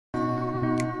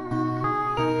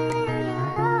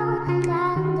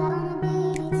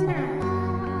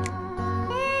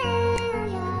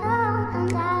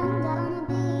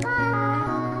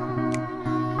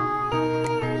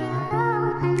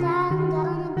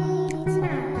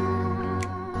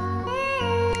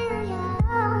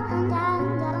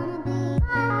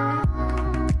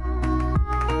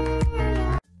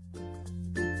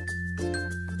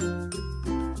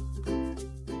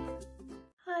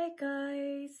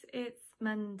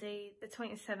Monday the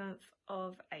 27th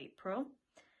of April.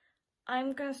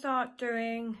 I'm going to start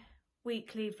doing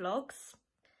weekly vlogs,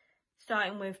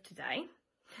 starting with today.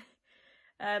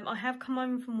 I have come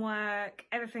home from work,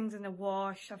 everything's in the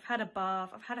wash, I've had a bath,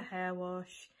 I've had a hair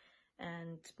wash,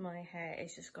 and my hair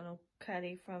is just gone all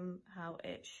curly from how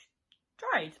it's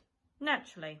dried,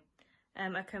 naturally.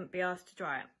 I couldn't be asked to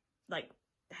dry it, like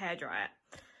hair dry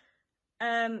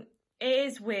it. It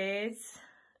is weird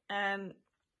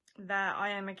that I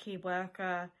am a key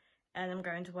worker and I'm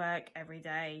going to work every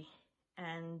day,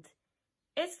 and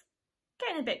it's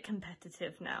getting a bit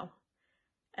competitive now.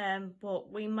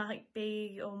 What we might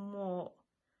be on, what,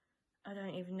 I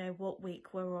don't even know what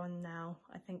week we're on now.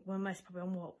 I think we're most probably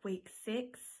on what, week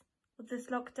 6 of this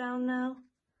lockdown now,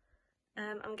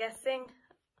 I'm guessing.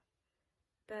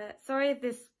 But sorry if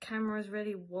this camera is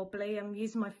really wobbly, I'm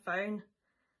using my phone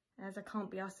as I can't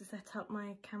be asked to set up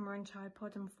my camera and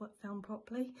tripod and film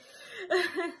properly.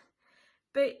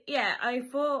 But yeah, I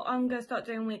thought I'm going to start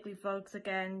doing weekly vlogs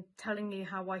again, telling you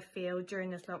how I feel during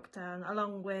this lockdown,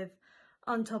 along with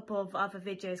on top of other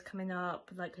videos coming up,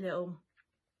 like little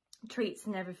treats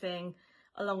and everything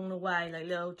along the way, like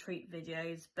little treat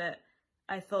videos. But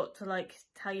I thought to like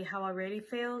tell you how I really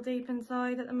feel deep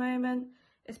inside at the moment,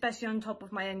 especially on top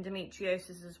of my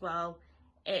endometriosis as well.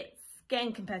 It's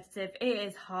getting competitive, it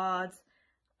is hard.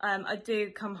 I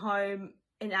do come home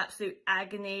in absolute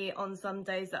agony on some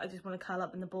days that I just want to curl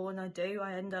up in the ball, and I do.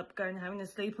 I end up going and having to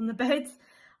sleep on the bed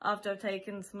after I've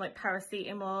taken some like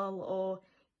paracetamol or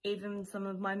even some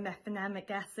of my mefenamic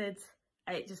acid.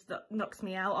 It just knocks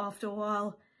me out after a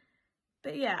while.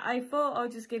 But yeah, I thought I'll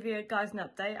just give you guys an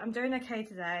update. I'm doing okay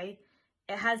today.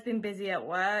 It has been busy at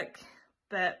work,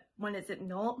 but when is it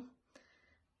not?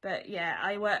 But yeah,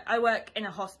 I work in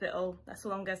a hospital. That's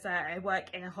all I'm gonna say. I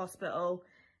work in a hospital.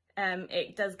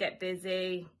 It does get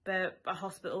busy, but a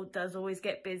hospital does always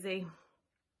get busy.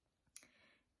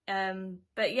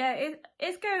 But yeah,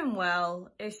 it's going well.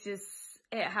 It's just,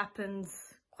 it happens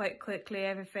quite quickly,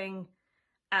 everything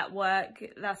at work.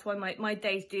 That's why my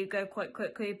days do go quite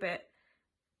quickly, but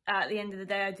at the end of the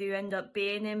day, I do end up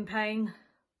being in pain.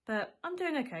 But I'm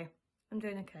doing okay. I'm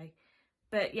doing okay.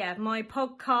 But yeah, my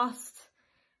podcast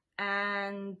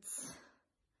and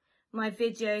my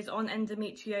videos on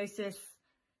endometriosis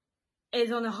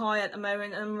is on a high at the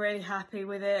moment. I'm really happy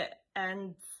with it,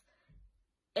 and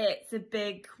it's a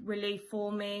big relief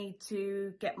for me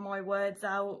to get my words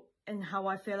out and how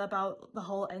I feel about the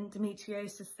whole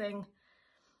endometriosis thing.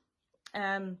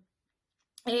 It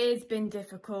has been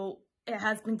difficult. It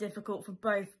has been difficult for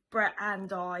both Brett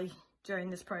and I during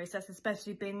this process,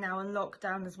 especially being now in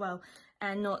lockdown as well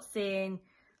and not seeing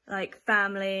like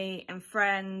family and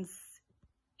friends.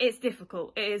 It's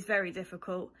difficult. It is very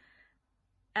difficult.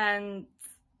 And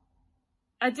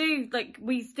I do, like,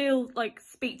 we still like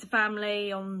speak to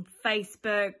family on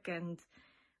Facebook and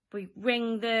we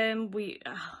ring them.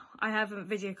 I haven't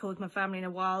video called my family in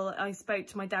a while. I spoke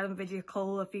to my dad on video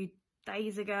call a few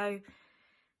days ago,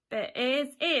 but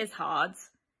it is hard,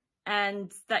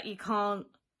 and that you can't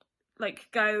like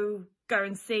go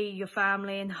and see your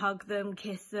family and hug them,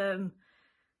 kiss them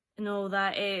and all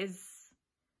that. Is,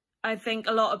 I think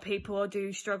a lot of people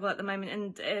do struggle at the moment,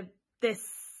 and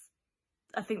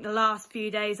I think the last few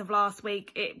days of last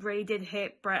week, it really did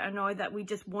hit Brett and I that we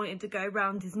just wanted to go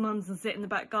round his mum's and sit in the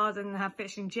back garden and have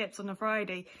fish and chips on a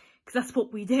Friday, because that's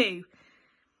what we do.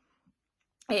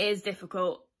 It is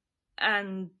difficult,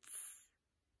 and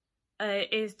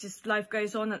it's just, life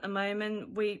goes on at the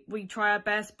moment. We try our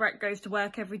best. Brett goes to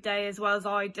work every day as well as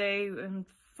I do and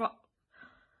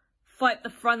fight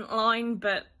the front line,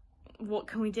 but what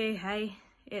can we do, hey?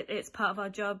 It's part of our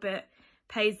job. It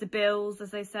pays the bills,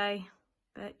 as they say.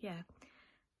 But yeah,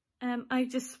 I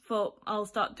just thought I'll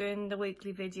start doing the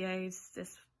weekly videos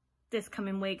this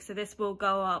coming week. So this will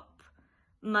go up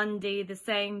Monday, the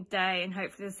same day, and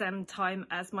hopefully the same time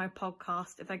as my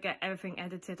podcast, if I get everything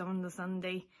edited on the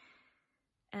Sunday.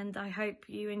 And I hope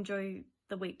you enjoy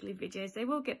the weekly videos. They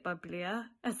will get bubblier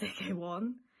as they go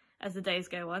on, as the days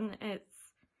go on.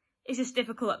 It's just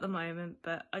difficult at the moment,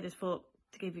 but I just thought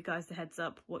to give you guys the heads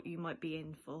up what you might be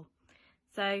in for.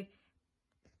 So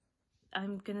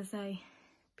I'm gonna say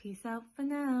peace out for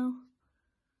now.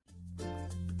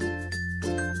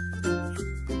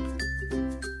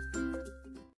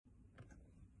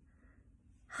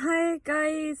 Hi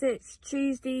guys, it's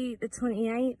Tuesday the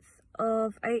 28th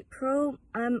of April.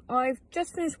 I've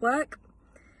just finished work.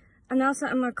 I'm now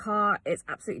sat in my car. It's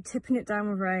absolutely tipping it down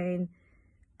with rain,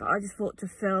 but I just thought to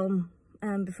film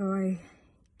before I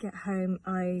get home.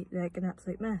 I look an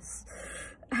absolute mess.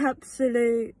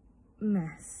 Absolute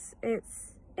mess.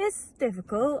 It's it's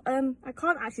difficult. I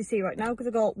can't actually see right now because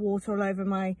I've got water all over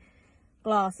my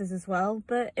glasses as well,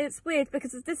 but it's weird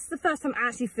because this is the first time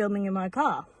actually filming in my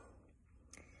car,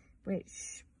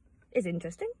 which is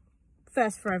interesting.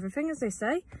 First for everything, as they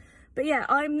say. But yeah,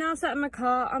 I'm now sat in my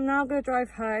car. I'm now going to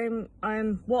drive home.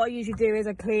 What I usually do is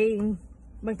I clean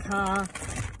my car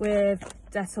with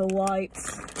Dettol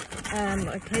wipes.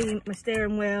 I clean my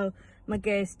steering wheel, my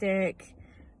gear stick,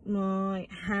 my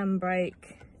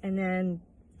handbrake, and then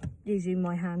usually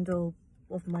my handle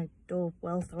of my door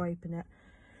well to open it.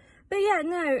 But yeah,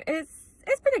 no, it's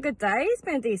been a good day. It's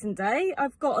been a decent day.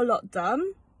 I've got a lot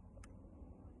done.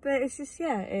 But it's just,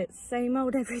 yeah, it's same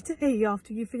old every day.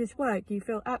 After you finish work, you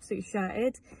feel absolutely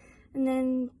shattered. And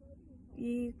then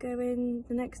you go in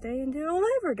the next day and do it all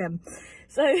over again.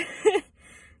 So,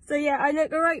 so yeah, I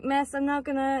look a right mess. I'm now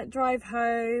going to drive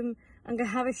home. I'm going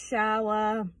to have a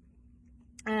shower.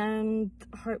 And,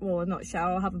 well, not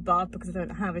shower, I'll have a bath because I don't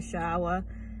have a shower.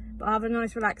 But I'll have a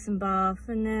nice relaxing bath.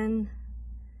 And then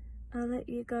I'll let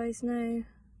you guys know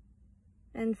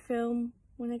and film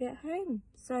when I get home.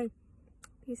 So,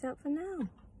 peace out for now.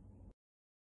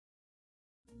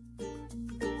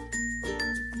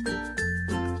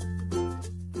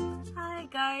 Hi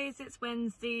guys, it's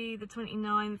Wednesday the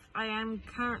 29th. I am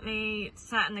currently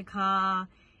sat in the car.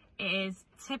 It is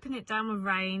tipping it down with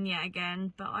rain yet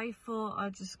again, but I thought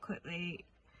I'd just quickly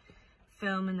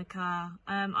film in the car.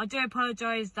 I do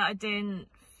apologise that I didn't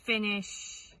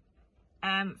finish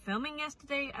filming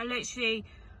yesterday. I literally,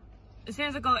 as soon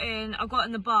as I got in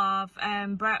the bath,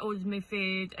 Brett ordered me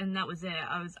food and that was it.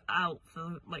 I was out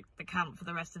for like the camp for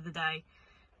the rest of the day.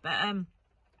 But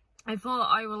I thought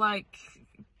I would like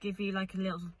give you like a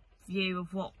little view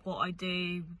of what I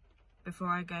do before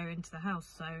I go into the house.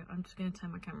 So I'm just going to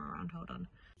turn my camera around, hold on.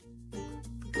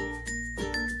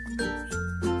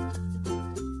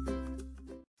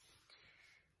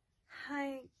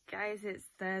 Hi guys, it's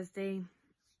Thursday.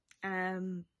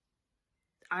 I'm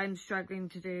struggling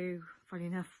to do, funny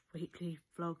enough, weekly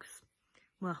vlogs.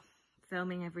 Well,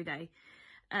 filming every day.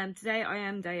 Today I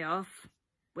am day off,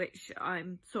 which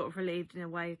I'm sort of relieved in a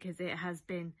way because it has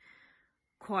been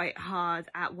quite hard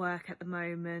at work at the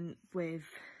moment with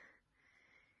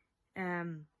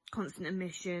constant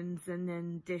emissions and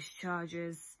then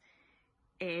discharges.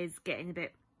 It is getting a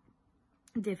bit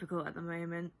difficult at the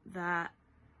moment, that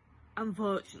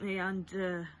unfortunately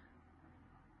under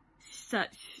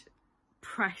such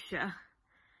pressure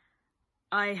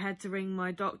I had to ring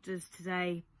my doctors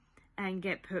today and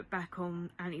get put back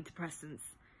on antidepressants.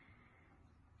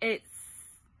 It's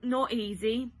not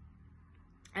easy.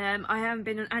 I haven't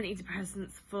been on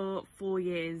antidepressants for 4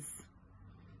 years.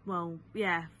 Well,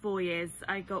 yeah, 4 years.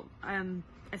 I didn't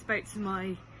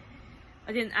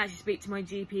actually speak to my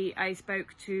GP. I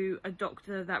spoke to a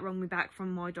doctor that rang me back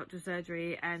from my doctor's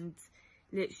surgery and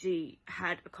literally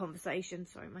had a conversation.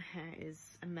 Sorry, my hair is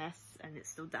a mess and it's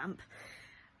still damp.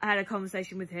 I had a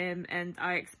conversation with him and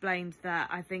I explained that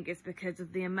I think it's because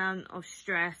of the amount of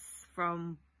stress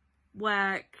from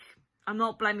work. I'm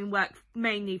not blaming work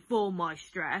mainly for my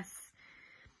stress.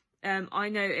 I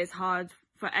know it's hard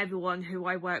for everyone who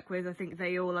I work with. I think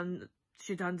they all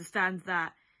should understand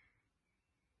that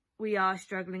we are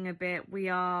struggling a bit. We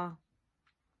are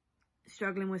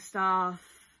struggling with staff.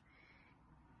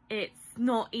 It's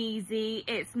not easy.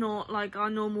 It's not like our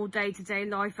normal day-to-day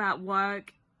life at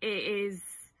work. It is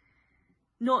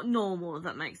not normal, if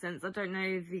that makes sense. I don't know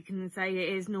if you can say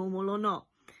it is normal or not.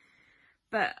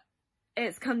 But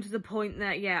it's come to the point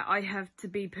that, yeah, I have to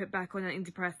be put back on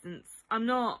antidepressants. I'm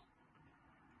not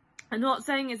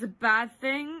saying it's a bad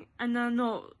thing, and I'm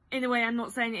not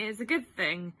saying it is a good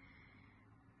thing.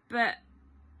 But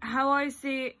how I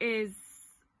see it is,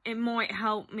 it might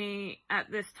help me at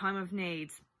this time of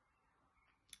need.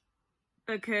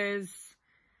 Because,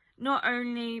 not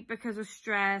only because of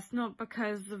stress, not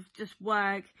because of just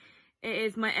work, it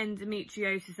is my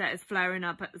endometriosis that is flaring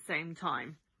up at the same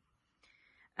time.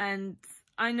 And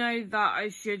I know that I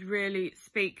should really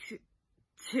speak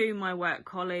to my work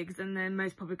colleagues, and they're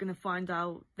most probably going to find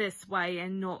out this way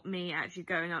and not me actually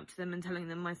going up to them and telling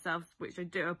them myself, which I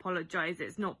do apologise.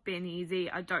 It's not been easy.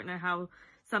 I don't know how,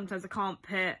 sometimes I can't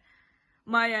put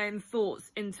my own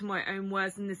thoughts into my own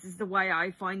words, and this is the way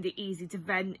I find it easy to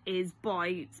vent, is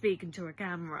by speaking to a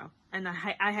camera. And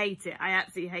I hate it. I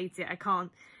absolutely hate it. I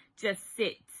can't just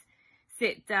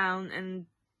sit down and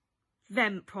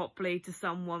vent properly to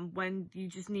someone when you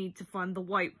just need to find the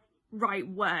right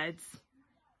words.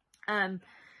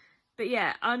 But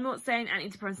yeah, I'm not saying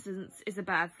antidepressants is a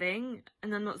bad thing,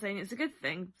 and I'm not saying it's a good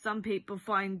thing. Some people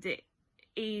find it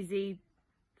easy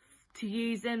to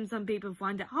use them, some people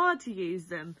find it hard to use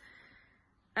them.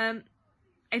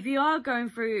 if you are going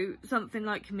through something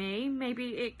like me, maybe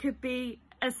it could be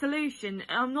a solution.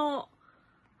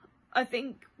 I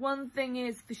think one thing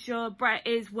is for sure, Brett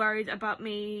is worried about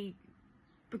me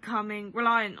becoming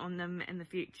reliant on them in the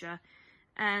future.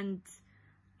 And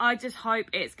I just hope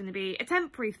it's going to be a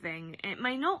temporary thing. It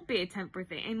may not be a temporary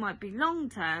thing. It might be long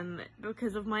term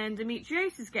because of my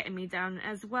endometriosis getting me down,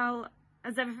 as well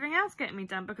as everything else getting me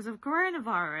down because of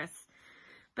coronavirus.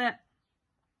 But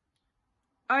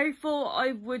I thought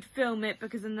I would film it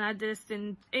because I'm now just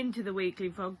into the weekly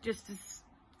vlog, just to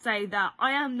say that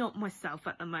I am not myself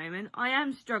at the moment. I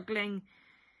am struggling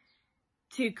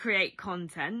to create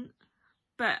content,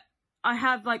 but I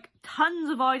have like tons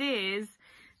of ideas.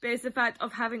 But it's the fact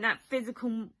of having that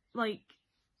physical, like,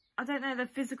 I don't know, the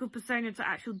physical persona to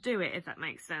actually do it, if that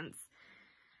makes sense.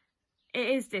 It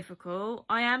is difficult.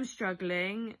 I am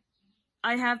struggling.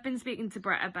 I have been speaking to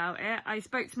Brett about it. I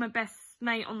spoke to my best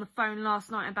mate on the phone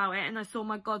last night about it, and I saw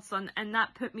my godson, and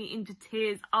that put me into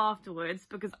tears afterwards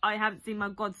because I haven't seen my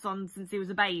godson since he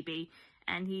was a baby,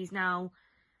 and he's now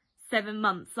 7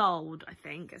 months old, I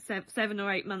think, 7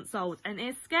 or 8 months old, and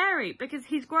it's scary because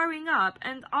he's growing up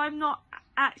and I'm not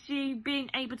actually being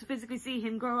able to physically see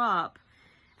him grow up,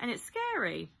 and it's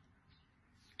scary.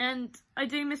 And I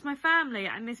do miss my family.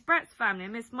 I miss Brett's family. I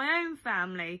miss my own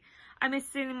family. I miss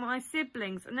seeing my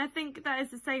siblings, and I think that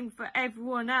is the same for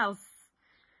everyone else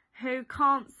who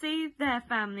can't see their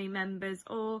family members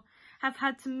or have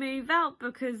had to move out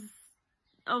because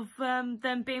of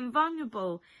them being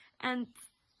vulnerable. And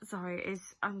sorry,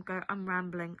 I'm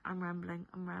rambling.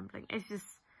 It's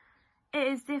just, it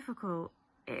is difficult.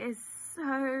 It is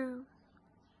so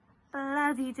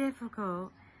bloody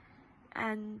difficult,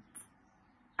 and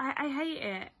I hate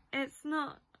it.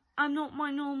 I'm not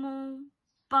my normal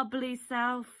bubbly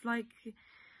self, like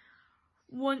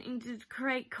wanting to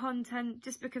create content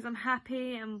just because I'm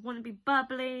happy and want to be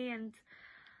bubbly, and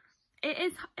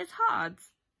it's hard.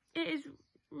 It is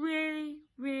really,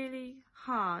 really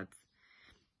hard.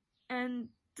 And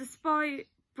despite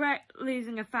Brett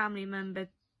losing a family member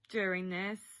during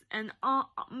this, and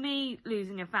me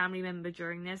losing a family member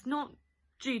during this, not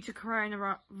due to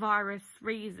coronavirus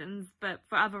reasons, but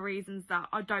for other reasons that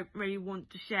I don't really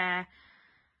want to share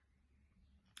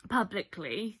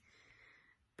publicly,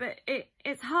 but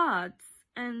it's hard.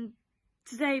 And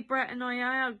today Brett and I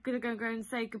are going to go and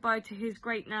say goodbye to his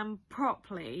great nan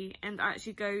properly, and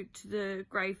actually go to the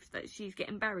grave that she's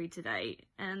getting buried today.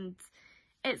 And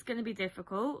it's going to be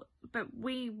difficult, but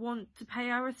we want to pay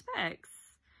our respects.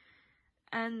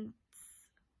 And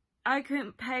I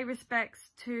couldn't pay respects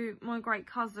to my great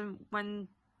cousin when,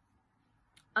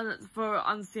 for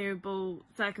unseeable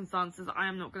circumstances. I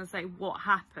am not going to say what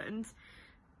happened,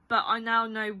 but I now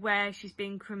know where she's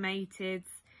been cremated,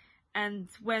 and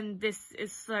when this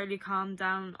is slowly calmed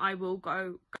down, I will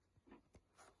go.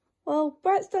 Well,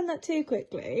 Brett's done that too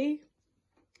quickly.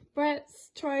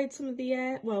 Brett's tried some of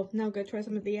the now go try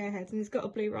some of the airheads, and he's got a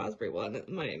blue raspberry one at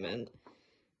the moment.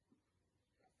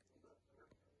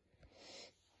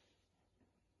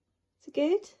 Is it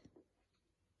good?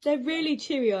 They're really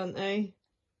chewy, aren't they?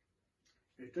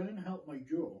 It doesn't help my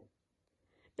jaw.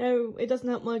 No, it doesn't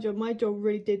help my jaw. My jaw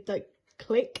really did, like,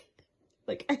 click.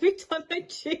 Like, every time I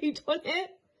chewed on it.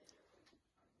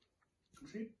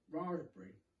 Is it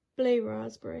raspberry? Blue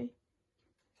raspberry.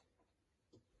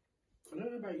 I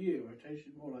don't know about you, it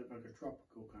tasted more like a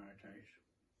tropical kind of taste.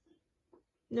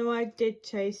 No, I did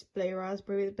taste blue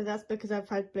raspberry, but that's because I've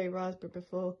had blue raspberry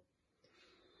before.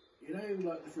 You know,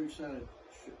 like the fruit salad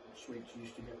sweets you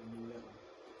used to get when you were little?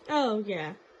 Oh,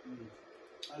 yeah.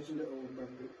 That's a little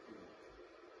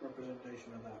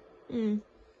representation of that.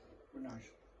 But nice.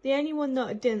 The only one that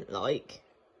I didn't like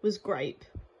was grape.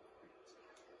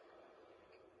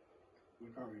 We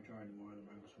can't really try anymore at the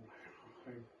moment.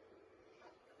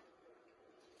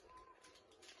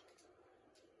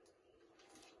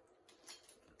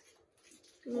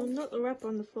 No, not the wrapper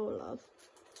on the floor, love.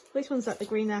 Which one's that, the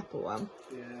green apple one?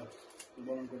 Yeah, the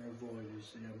one I'm going to avoid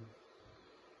is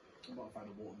I'm not a fan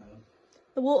of watermelon.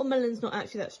 The watermelon's not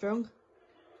actually that strong.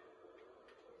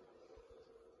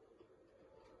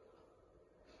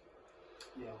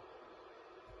 Yeah.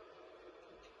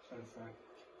 So fair.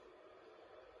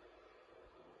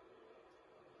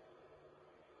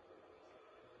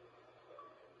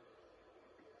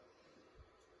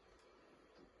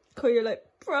 Cool, you're like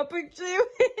proper chewing.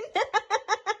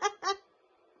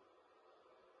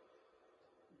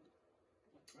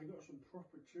 I got some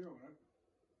proper chew on it.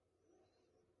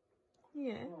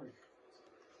 Yeah. Right.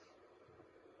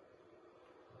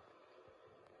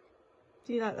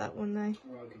 Do you like that one though?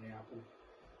 Working the apple.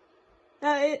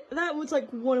 That was like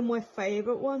one of my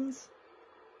favourite ones.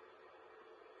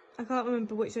 I can't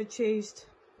remember which I chose.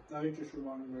 Now you just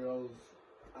remind me of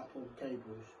Apple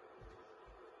cables.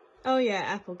 Oh yeah,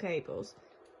 apple cables.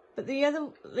 But the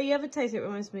other taste it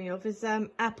reminds me of is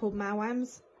apple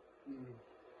mawams.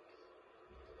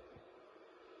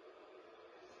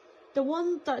 The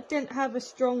one that didn't have a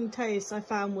strong taste I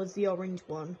found was the orange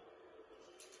one.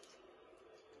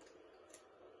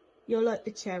 You'll like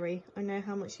the cherry. I know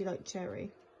how much you like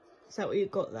cherry. Is that what you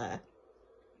got there?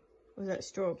 Or was that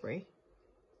strawberry?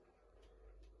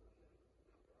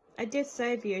 I did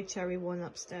save you a cherry one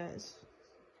upstairs.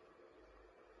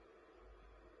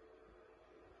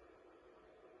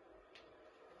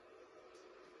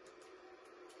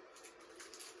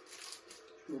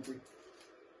 Strawberry.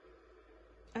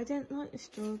 I didn't like the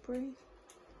strawberry.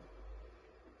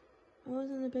 I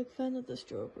wasn't a big fan of the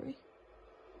strawberry.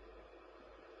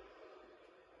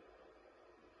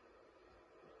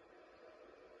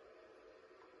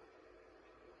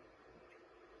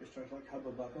 It tastes like Hubba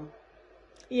Bubba.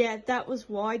 Yeah, that was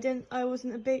why I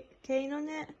wasn't a bit keen on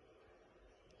it.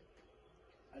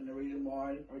 And the reason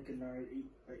why I can now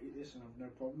eat this and have no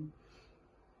problem,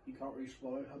 you can't really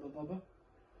swallow Hubba Bubba.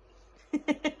 You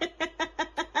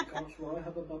can't swallow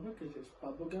Hubba Bubba because it's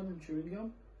bubble gum and chewing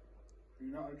gum.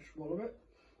 You're not able to swallow it.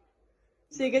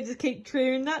 So you can just keep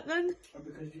chewing that then? And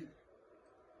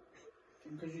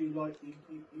because you like you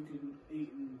can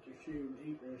eat and chew and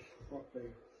eat this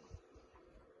properly.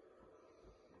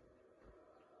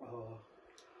 Oh.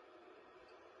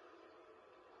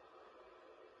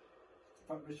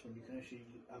 In fact, this one you can actually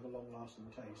have a long-lasting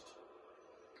taste.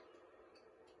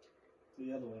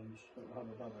 The other ones, that will have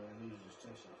a bubble, and these just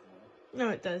taste like a while.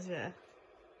 No, it does, yeah.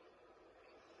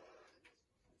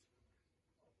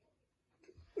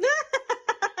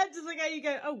 Just like how you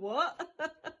go, oh, what?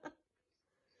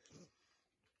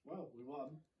 Well, we won.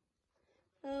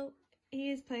 Oh, he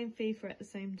is playing FIFA at the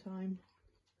same time.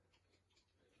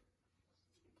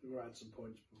 We were at some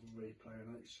points before we play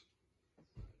nights.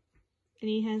 And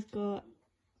he has got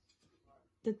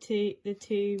the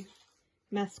two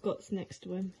mascots next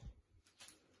to him.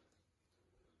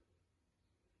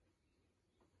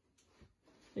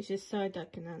 Which is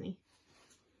Psyduck and Annie.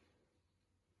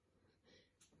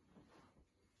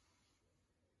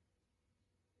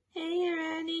 Hey here,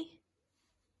 Annie.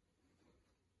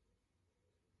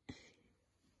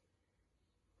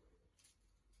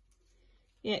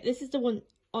 Yeah, this is the one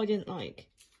I didn't like.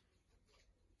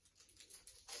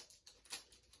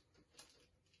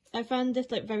 I found this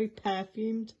like very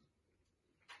perfumed.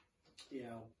 Yeah,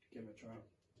 I'll give it a try.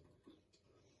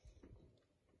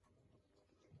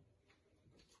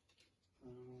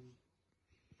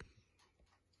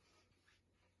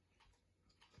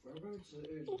 Whereabouts is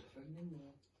it defending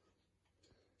or?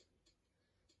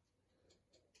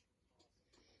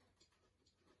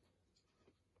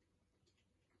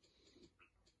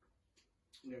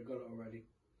 Yeah, got it already.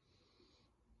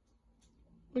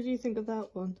 What do you think of that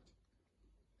one?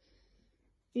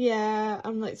 Yeah,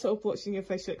 I'm like sort of watching your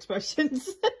facial expressions.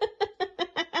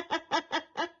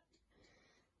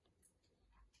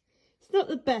 It's not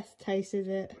the best taste, is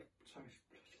it? Tastes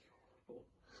bloody horrible.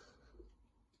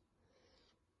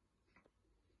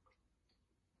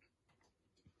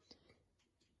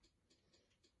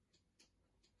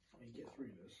 I can get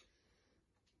through this.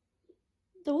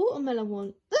 The watermelon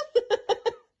one.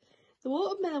 The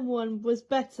watermelon one was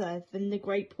better than the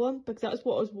grape one because that was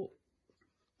what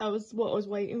I was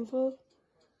waiting for.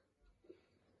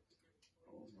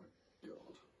 Oh my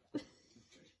god. It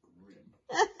tastes grim.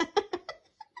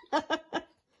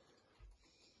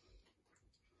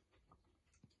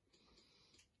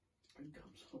 It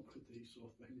comes up with these sort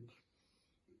of things.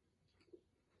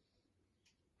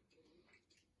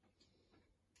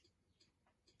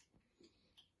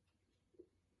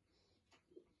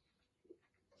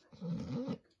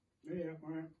 Yeah,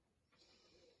 alright.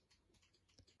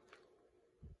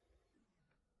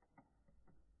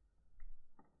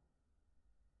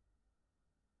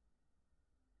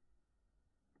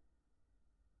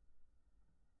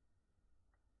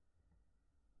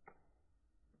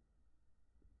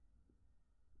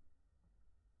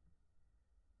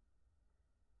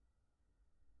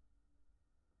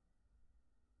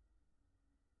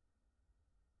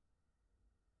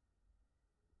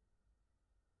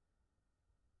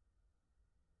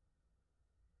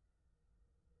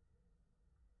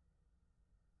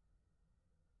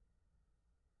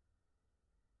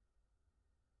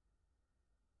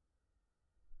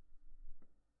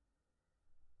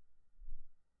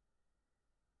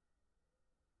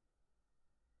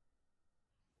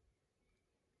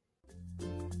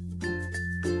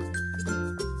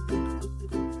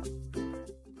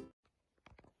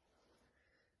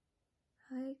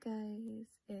 Guys,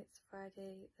 it's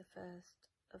Friday the 1st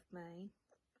of May.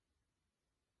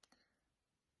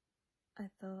 I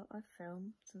thought I'd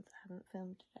film since I haven't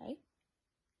filmed today,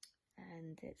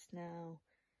 and it's now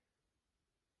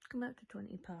come up to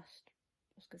 20 past,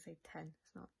 I was going to say 10,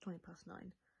 it's not, 20 past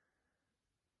 9.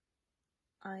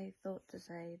 I thought to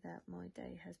say that my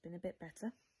day has been a bit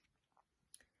better.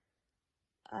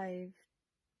 I've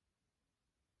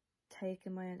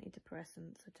taken my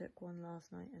antidepressants. I took one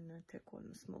last night and I took one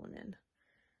this morning.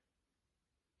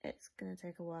 It's going to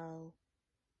take a while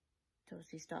to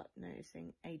obviously start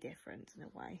noticing a difference in a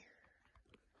way.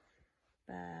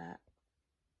 But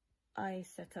I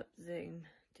set up Zoom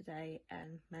today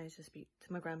and managed to speak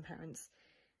to my grandparents,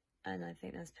 and I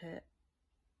think that's put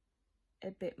a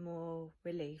bit more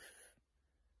relief,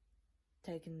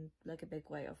 taken like a big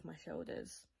weight off my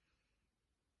shoulders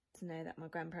to know that my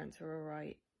grandparents are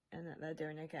alright and that they're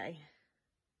doing okay.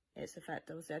 It's the fact,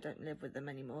 obviously, I don't live with them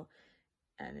anymore,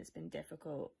 and it's been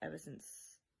difficult ever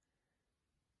since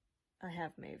I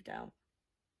have moved out.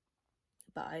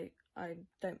 But I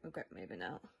don't regret moving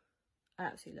out. I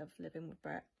absolutely love living with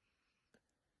Brett.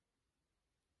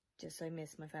 Just I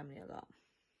miss my family a lot.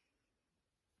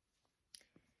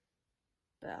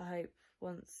 But I hope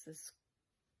once this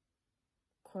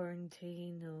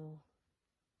quarantine or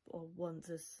once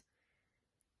this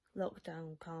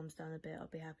lockdown calms down a bit, I'll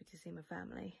be happy to see my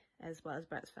family as well as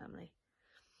Brett's family.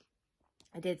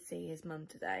 I did see his mum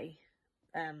today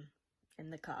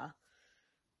in the car,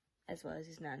 as well as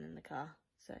his nan in the car,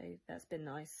 so that's been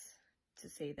nice to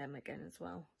see them again as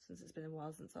well, since it's been a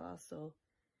while since I last saw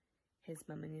his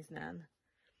mum and his nan.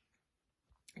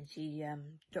 And she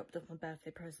dropped off my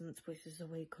birthday presents, which was a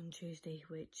week on Tuesday,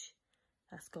 which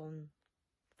has gone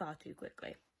far too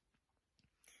quickly.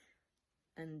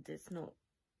 And it's not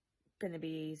going to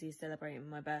be easy celebrating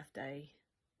my birthday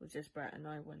with just Brett and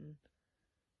I when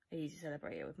I usually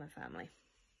celebrate it with my family.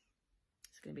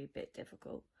 It's going to be a bit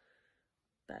difficult,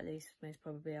 but at least most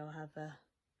probably I'll have a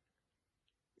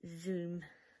Zoom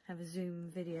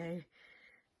video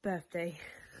birthday,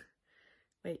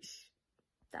 which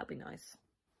that'll be nice.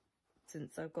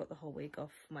 Since I've got the whole week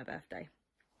off for my birthday,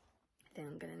 I think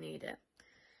I'm going to need it.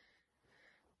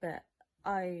 But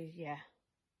I've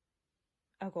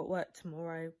got work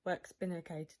tomorrow. Work's been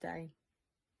okay today.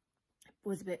 It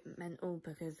was a bit mental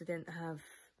because they didn't have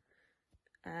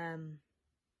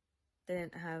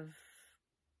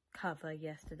cover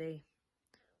yesterday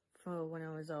for when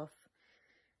I was off.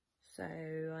 So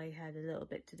I had a little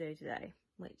bit to do today,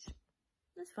 which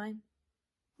that's fine.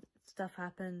 Stuff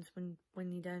happens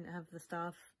when you don't have the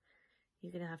staff.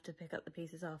 You're gonna have to pick up the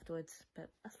pieces afterwards, but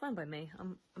that's fine by me.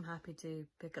 I'm happy to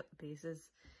pick up the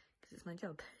pieces because it's my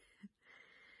job.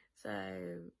 So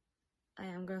I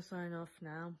am gonna sign off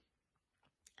now.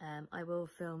 I will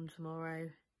film tomorrow.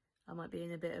 I might be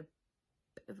in a bit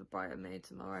of a brighter mood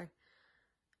tomorrow.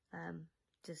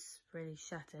 Just really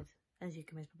shattered, as you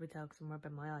can most probably tell because I'm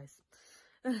rubbing my eyes.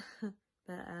 But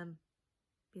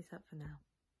peace out for now.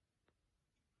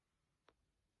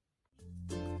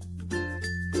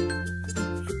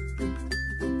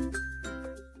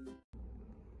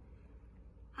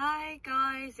 Hi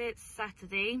guys, it's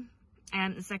Saturday,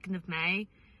 the 2nd of May.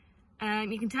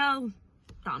 You can tell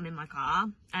that I'm in my car.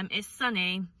 It's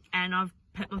sunny and I've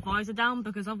put my visor down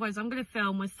because otherwise I'm going to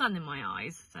film with sun in my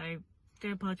eyes. So I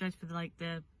do apologise for the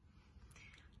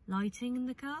lighting in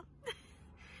the car.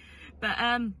 But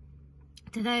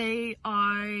today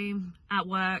I'm at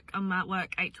work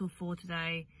 8 till 4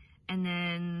 today. And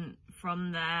then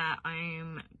from there,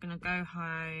 I'm going to go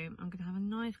home. I'm going to have a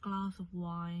nice glass of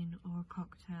wine or a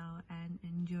cocktail and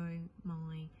enjoy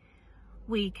my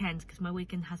weekend, because my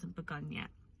weekend hasn't begun yet.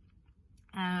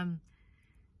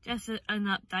 Just an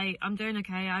update. I'm doing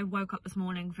okay. I woke up this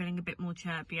morning feeling a bit more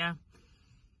chirpier.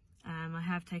 I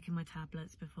have taken my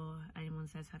tablets before anyone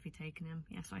says, have you taken them?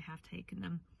 Yes, I have taken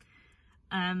them.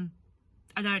 I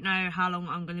don't know how long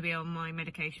I'm going to be on my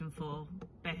medication for,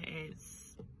 but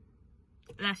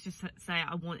let's just say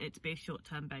I want it to be a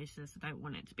short-term basis. I don't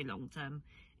want it to be long-term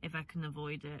if I can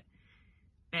avoid it.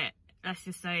 But let's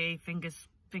just say fingers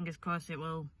crossed it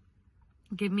will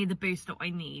give me the boost that I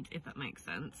need, if that makes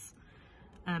sense.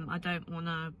 I don't want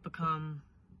to become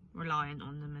reliant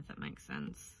on them, if that makes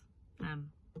sense.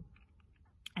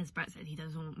 As Brett said, he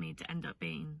doesn't want me to end up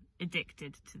being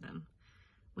addicted to them,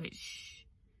 which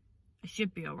I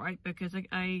should be alright, because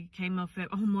I came off it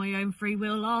on my own free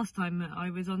will last time. I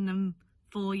was on them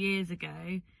 4 years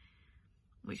ago,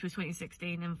 which was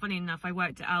 2016, and funny enough, I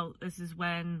worked it out. This is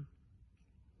when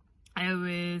I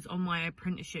was on my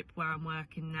apprenticeship where I'm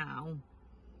working now,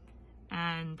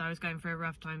 and I was going through a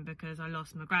rough time because I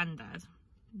lost my granddad.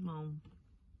 Well,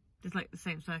 Just like the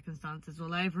same circumstances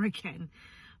all over again.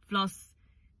 I've lost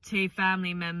 2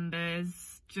 family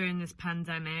members during this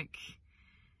pandemic.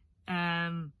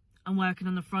 I'm working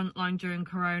on the front line during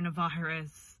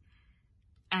coronavirus,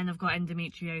 and I've got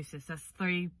endometriosis. That's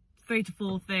three to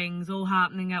 4 things all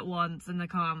happening at once, and I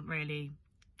can't really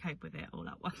cope with it all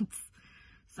at once.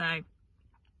 So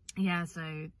yeah, so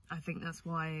I think that's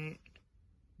why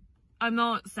I'm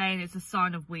not saying it's a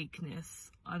sign of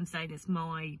weakness. I'm saying it's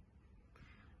my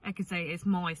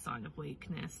sign of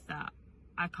weakness, that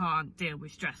I can't deal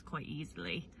with stress quite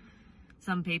easily.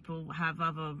 Some people have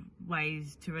other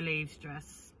ways to relieve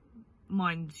stress.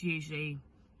 Mine's usually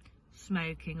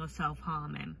smoking or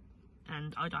self-harming,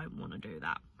 and I don't want to do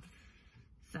that.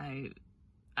 So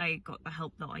I got the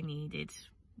help that I needed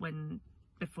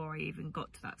before I even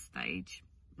got to that stage.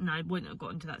 And I wouldn't have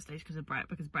gotten to that stage because of Brett,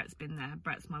 because Brett's been there.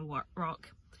 Brett's my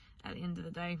rock at the end of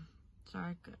the day.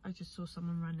 Sorry, I just saw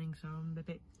someone running, so I'm a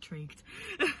bit intrigued.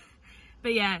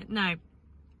 But yeah, no,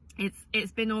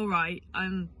 it's been all right.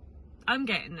 I'm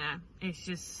getting there.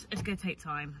 It's gonna take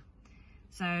time.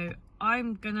 So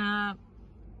I'm gonna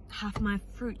have my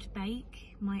fruit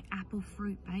bake, my apple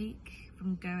fruit bake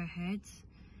from Go Ahead.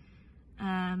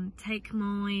 Take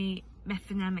my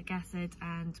mefenamic acid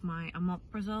and my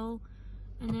omeprazole,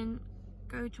 and then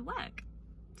go to work.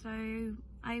 So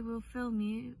I will film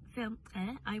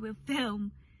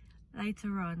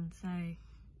later on. So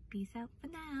peace out for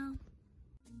now.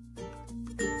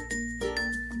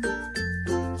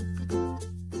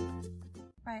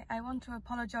 Right, I want to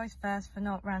apologise first for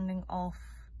not rounding off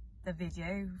the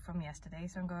video from yesterday,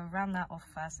 so I'm going to round that off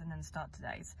first and then start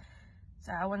today's.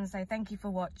 So I want to say thank you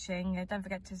for watching. Don't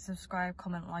forget to subscribe,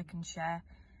 comment, like and share,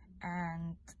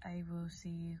 and I will see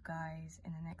you guys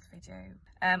in the next video.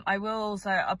 I will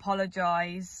also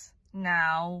apologise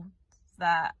now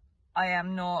that I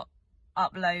am not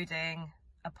uploading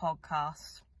a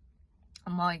podcast. I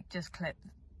might just clip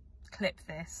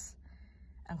this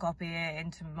and copy it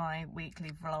into my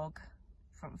weekly vlog,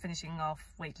 from finishing off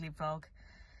weekly vlog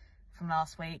from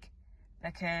last week,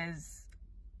 because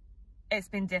it's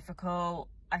been difficult.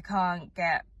 I can't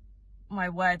get my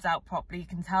words out properly. You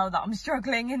can tell that I'm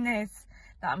struggling in this,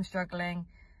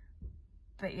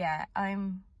 but yeah,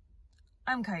 I'm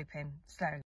coping slowly.